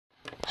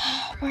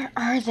Where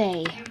are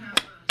they?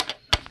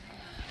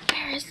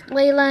 Where's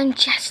Layla and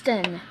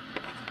Justin?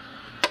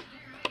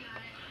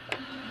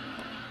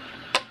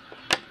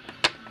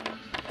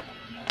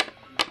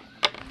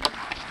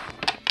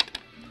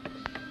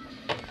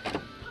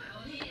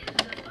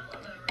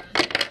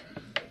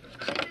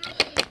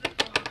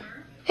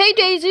 Hey,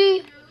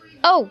 Daisy.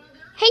 Oh,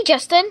 hey,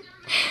 Justin.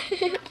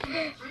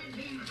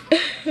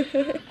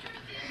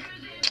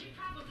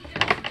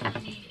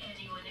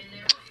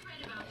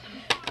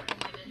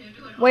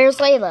 Where's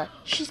Layla?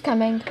 She's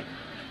coming.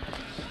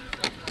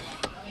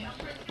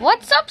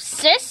 What's up,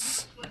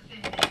 sis?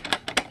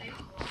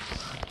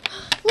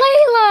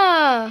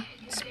 Layla!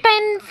 It's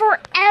been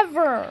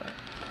forever.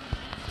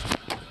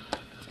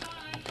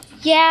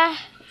 Yeah.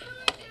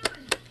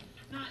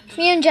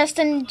 Me and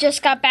Justin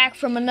just got back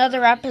from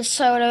another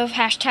episode of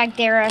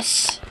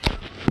 #Darus.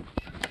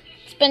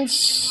 It's been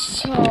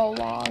so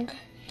long.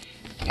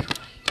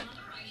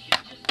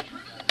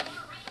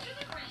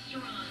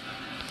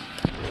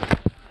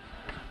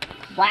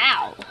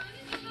 Wow.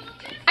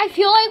 I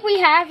feel like we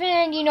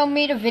haven't,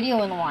 made a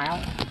video in a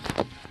while.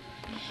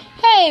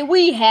 Hey,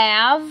 we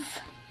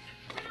have.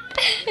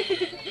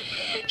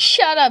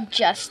 Shut up,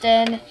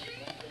 Justin.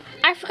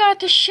 I forgot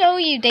to show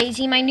you,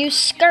 Daisy, my new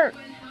skirt.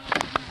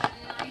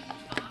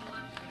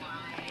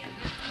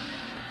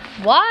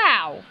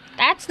 Wow,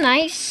 that's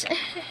nice.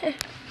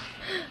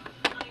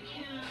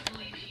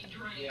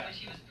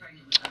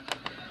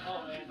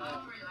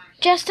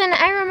 Justin,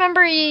 I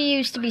remember you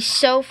used to be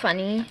so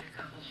funny.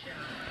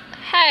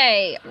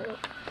 Hey,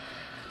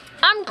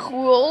 I'm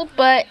cool,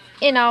 but,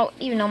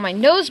 even though my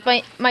nose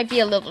might be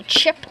a little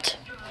chipped.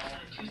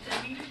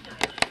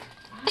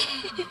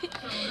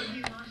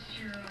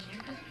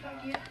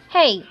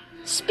 Hey,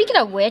 speaking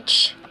of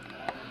which,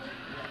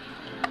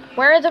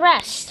 where are the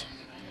rest?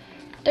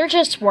 They're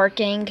just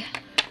working.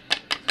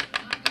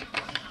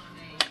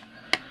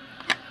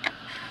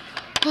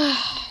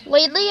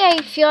 Lately,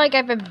 I feel like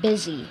I've been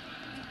busy.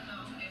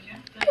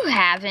 You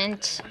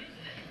haven't.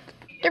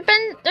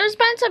 There's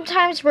been some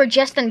times where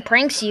Justin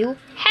pranks you.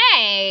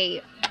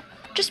 Hey!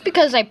 Just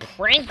because I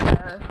prank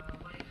her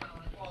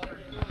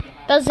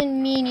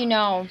doesn't mean,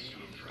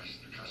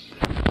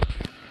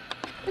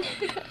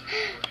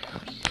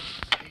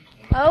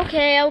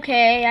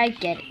 Okay, I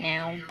get it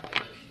now.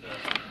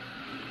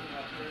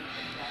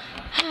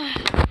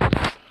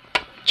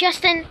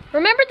 Justin,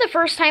 remember the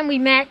first time we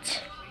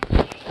met?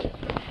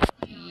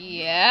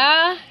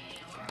 Yeah?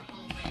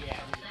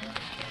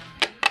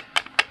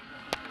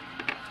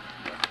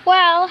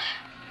 Well,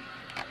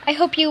 I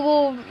hope you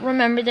will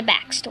remember the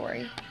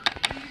backstory.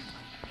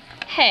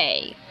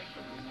 Hey.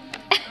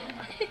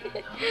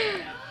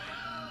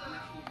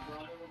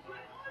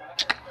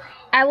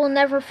 I will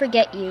never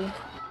forget you.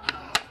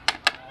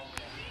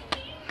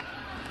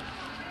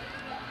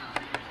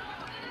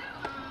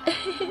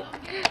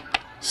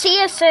 See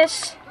ya,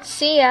 sis.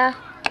 See ya.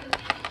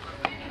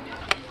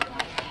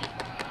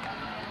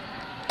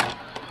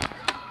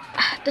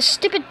 The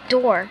stupid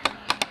door.